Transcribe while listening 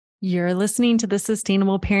You're listening to the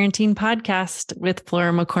Sustainable Parenting Podcast with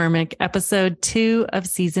Flora McCormick, episode 2 of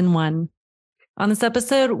season 1. On this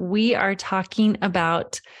episode, we are talking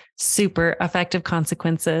about super effective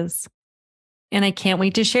consequences. And I can't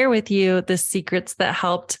wait to share with you the secrets that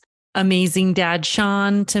helped amazing dad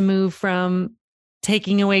Sean to move from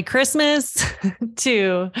taking away Christmas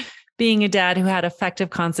to being a dad who had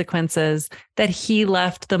effective consequences that he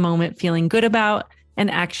left the moment feeling good about and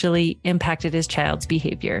actually impacted his child's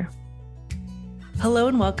behavior. Hello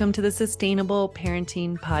and welcome to the Sustainable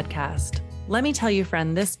Parenting Podcast. Let me tell you,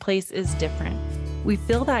 friend, this place is different. We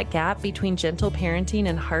fill that gap between gentle parenting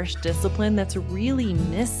and harsh discipline that's really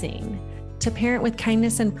missing to parent with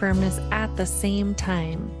kindness and firmness at the same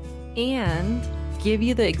time and give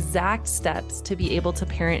you the exact steps to be able to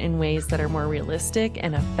parent in ways that are more realistic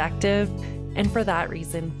and effective, and for that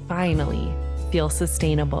reason, finally feel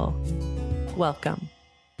sustainable. Welcome.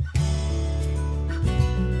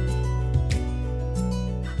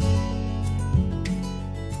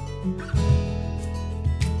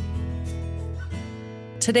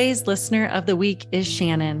 Today's listener of the week is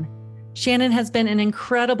Shannon. Shannon has been an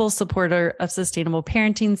incredible supporter of sustainable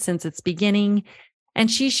parenting since its beginning,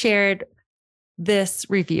 and she shared this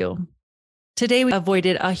review. Today, we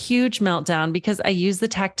avoided a huge meltdown because I used the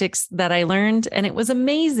tactics that I learned, and it was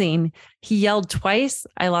amazing. He yelled twice.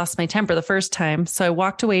 I lost my temper the first time, so I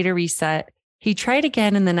walked away to reset. He tried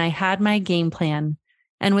again, and then I had my game plan.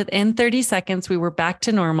 And within 30 seconds, we were back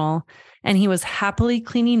to normal, and he was happily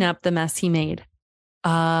cleaning up the mess he made.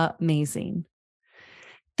 Amazing.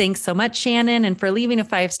 Thanks so much, Shannon, and for leaving a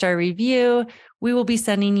 5-star review. We will be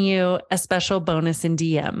sending you a special bonus in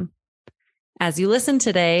DM. As you listen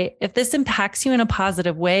today, if this impacts you in a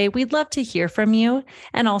positive way, we'd love to hear from you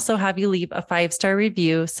and also have you leave a 5-star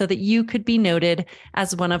review so that you could be noted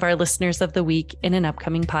as one of our listeners of the week in an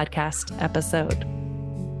upcoming podcast episode.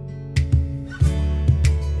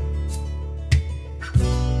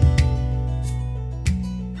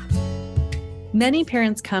 Many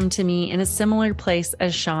parents come to me in a similar place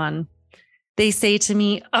as Sean. They say to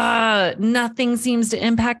me, nothing seems to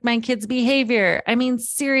impact my kid's behavior. I mean,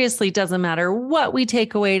 seriously, doesn't matter what we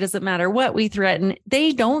take away, doesn't matter what we threaten.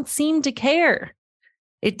 They don't seem to care.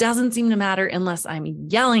 It doesn't seem to matter unless I'm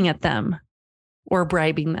yelling at them or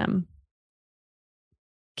bribing them.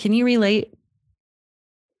 Can you relate?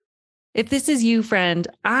 If this is you, friend,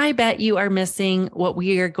 I bet you are missing what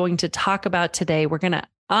we are going to talk about today. We're going to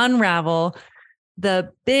unravel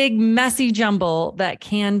the big messy jumble that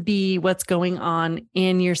can be what's going on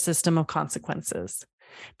in your system of consequences.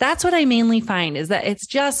 That's what I mainly find, is that it's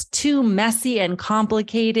just too messy and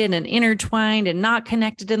complicated and intertwined and not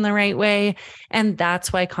connected in the right way. And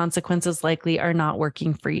that's why consequences likely are not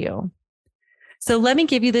working for you. So let me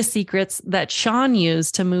give you the secrets that Sean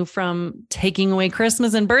used to move from taking away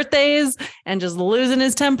Christmas and birthdays and just losing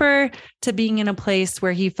his temper to being in a place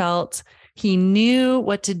where he felt he knew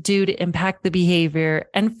what to do to impact the behavior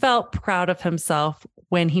and felt proud of himself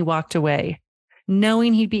when he walked away,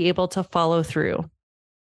 knowing he'd be able to follow through.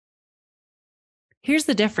 Here's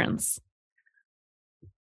the difference.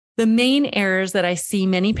 The main errors that I see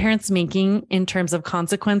many parents making in terms of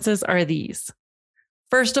consequences are these.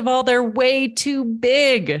 First of all, they're way too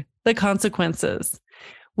big, the consequences.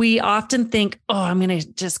 We often think, I'm going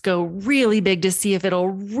to just go really big to see if it'll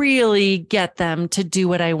really get them to do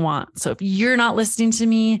what I want. So if you're not listening to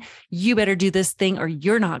me, you better do this thing or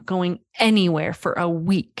you're not going anywhere for a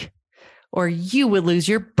week, or you would lose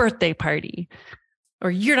your birthday party, or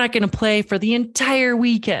you're not going to play for the entire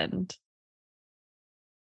weekend.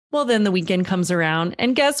 Well, then the weekend comes around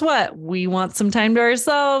and guess what? We want some time to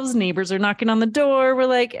ourselves. Neighbors are knocking on the door. We're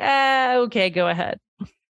like, okay, go ahead.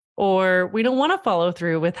 Or we don't want to follow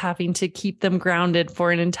through with having to keep them grounded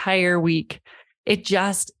for an entire week. It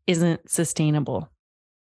just isn't sustainable.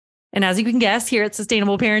 And as you can guess, here at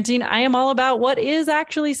Sustainable Parenting, I am all about what is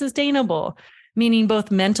actually sustainable, meaning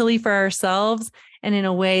both mentally for ourselves and in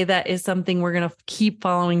a way that is something we're going to keep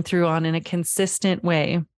following through on in a consistent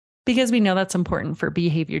way, because we know that's important for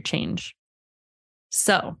behavior change.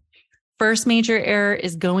 So, first major error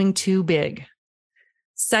is going too big.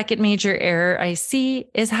 Second major error I see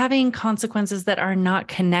is having consequences that are not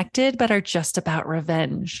connected, but are just about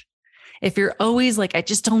revenge. If you're always like, I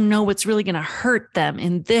just don't know what's really going to hurt them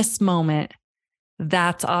in this moment,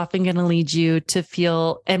 that's often going to lead you to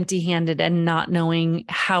feel empty-handed and not knowing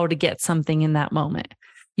how to get something in that moment.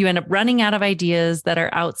 You end up running out of ideas that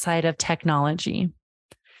are outside of technology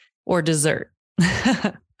or dessert.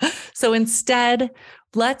 So instead,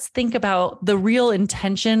 let's think about the real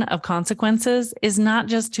intention of consequences is not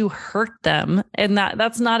just to hurt them. And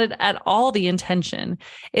that's not at all the intention.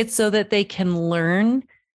 It's so that they can learn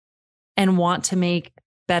and want to make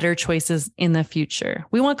better choices in the future.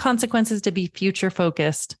 We want consequences to be future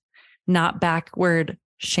focused, not backward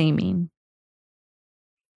shaming.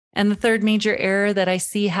 And the third major error that I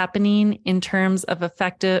see happening in terms of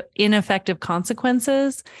ineffective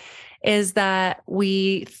consequences is that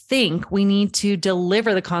we think we need to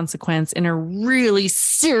deliver the consequence in a really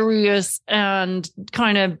serious and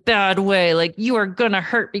kind of bad way. Like, you are going to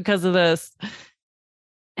hurt because of this.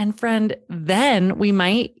 And friend, then we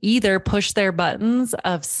might either push their buttons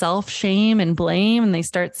of self-shame and blame, and they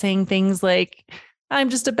start saying things like, I'm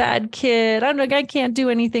just a bad kid. I can't do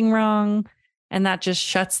anything wrong. And that just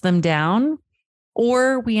shuts them down.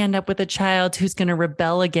 Or we end up with a child who's going to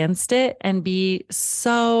rebel against it and be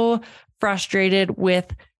so frustrated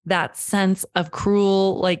with that sense of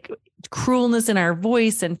cruelness in our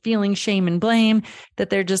voice and feeling shame and blame that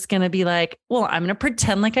they're just going to be like, well, I'm going to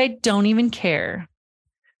pretend like I don't even care.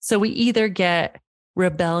 So we either get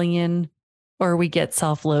rebellion or we get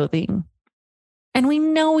self-loathing. And we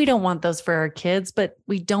know we don't want those for our kids, but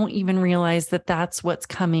we don't even realize that that's what's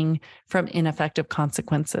coming from ineffective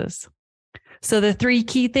consequences. So the 3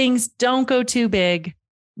 key things: don't go too big,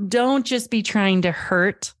 don't just be trying to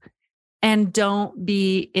hurt, and don't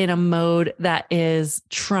be in a mode that is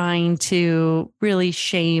trying to really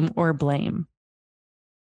shame or blame.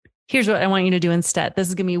 Here's what I want you to do instead. This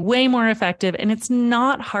is going to be way more effective, and it's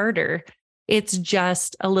not harder. It's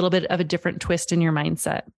just a little bit of a different twist in your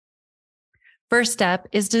mindset. First step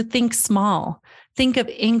is to think small. Think of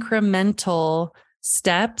incremental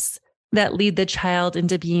steps that lead the child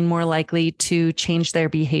into being more likely to change their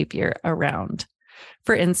behavior around.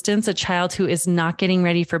 For instance, a child who is not getting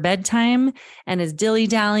ready for bedtime and is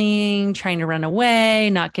dilly-dallying, trying to run away,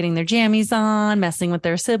 not getting their jammies on, messing with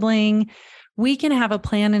their sibling, we can have a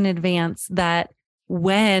plan in advance that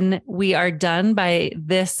when we are done by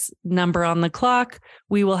this number on the clock,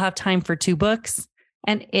 we will have time for 2 books.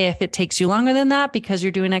 And if it takes you longer than that because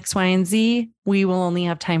you're doing X, Y, and Z, we will only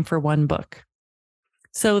have time for 1 book.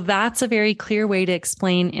 So that's a very clear way to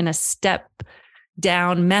explain in a step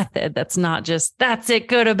down method. That's not just, that's it,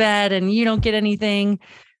 go to bed and you don't get anything.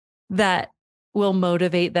 That will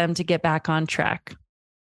motivate them to get back on track.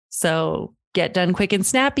 So get done quick and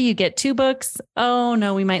snappy. You get 2 books. Oh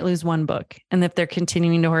no, we might lose 1 book. And if they're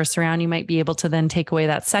continuing to horse around, you might be able to then take away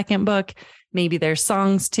that 2nd book. Maybe there's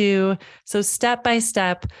songs too. So step by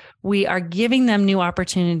step, we are giving them new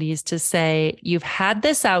opportunities to say, you've had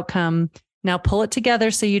this outcome. Now pull it together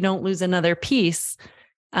so you don't lose another piece.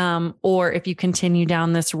 Or if you continue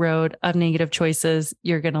down this road of negative choices,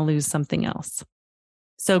 you're going to lose something else.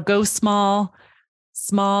 So go small.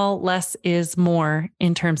 Small, less is more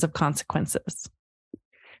in terms of consequences.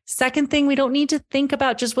 Second thing, we don't need to think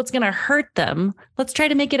about just what's going to hurt them. Let's try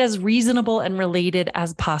to make it as reasonable and related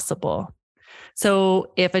as possible.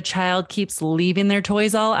 So if a child keeps leaving their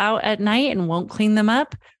toys all out at night and won't clean them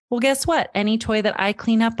up, well, guess what? Any toy that I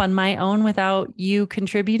clean up on my own without you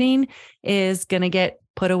contributing is going to get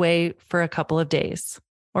put away for a couple of days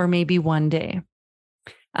or maybe 1 day.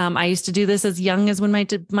 I used to do this as young as when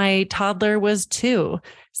my toddler was 2,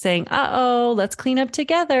 saying, let's clean up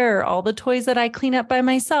together. All the toys that I clean up by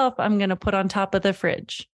myself, I'm going to put on top of the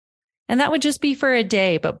fridge. And that would just be for a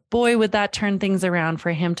day, but boy, would that turn things around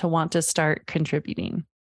for him to want to start contributing.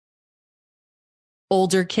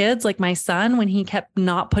 Older kids like my son, when he kept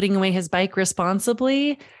not putting away his bike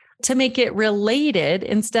responsibly, to make it related,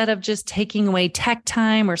 instead of just taking away tech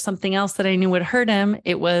time or something else that I knew would hurt him,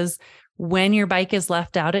 it was, when your bike is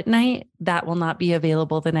left out at night, that will not be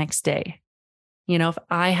available the next day. You know, if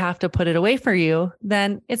I have to put it away for you,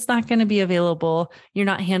 then it's not going to be available. You're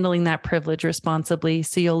not handling that privilege responsibly,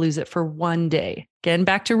 so you'll lose it for 1 day. Again,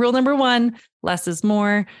 back to rule number 1, less is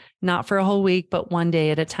more, not for a whole week, but 1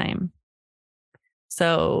 day at a time.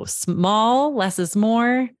 So small, less is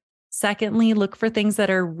more. Secondly, look for things that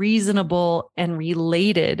are reasonable and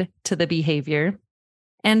related to the behavior.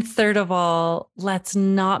 And third of all, let's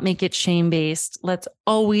not make it shame-based. Let's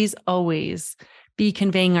always be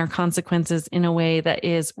conveying our consequences in a way that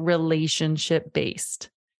is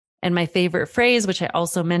relationship-based. And my favorite phrase, which I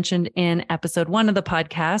also mentioned in episode 1 of the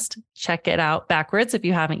podcast, check it out backwards if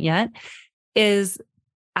you haven't yet, is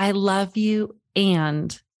I love you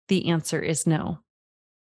and the answer is no.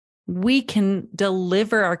 We can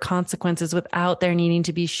deliver our consequences without there needing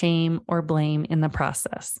to be shame or blame in the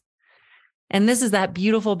process. And this is that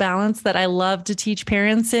beautiful balance that I love to teach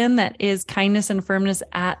parents in, that is kindness and firmness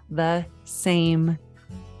at the same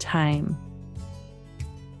time.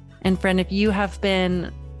 And friend, if you have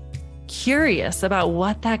been curious about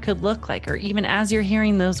what that could look like, or even as you're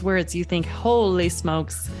hearing those words, you think, holy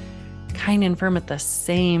smokes, Kind and firm at the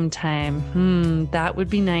same time. That would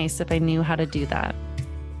be nice if I knew how to do that.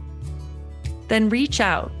 Then reach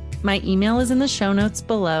out. My email is in the show notes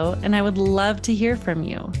below, and I would love to hear from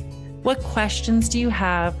you. What questions do you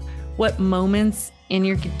have? What moments in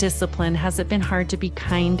your discipline has it been hard to be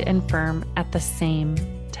kind and firm at the same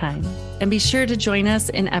time? And be sure to join us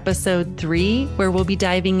in episode 3, where we'll be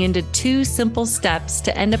diving into 2 simple steps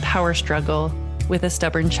to end a power struggle with a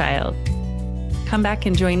stubborn child. Come back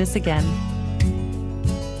and join us again.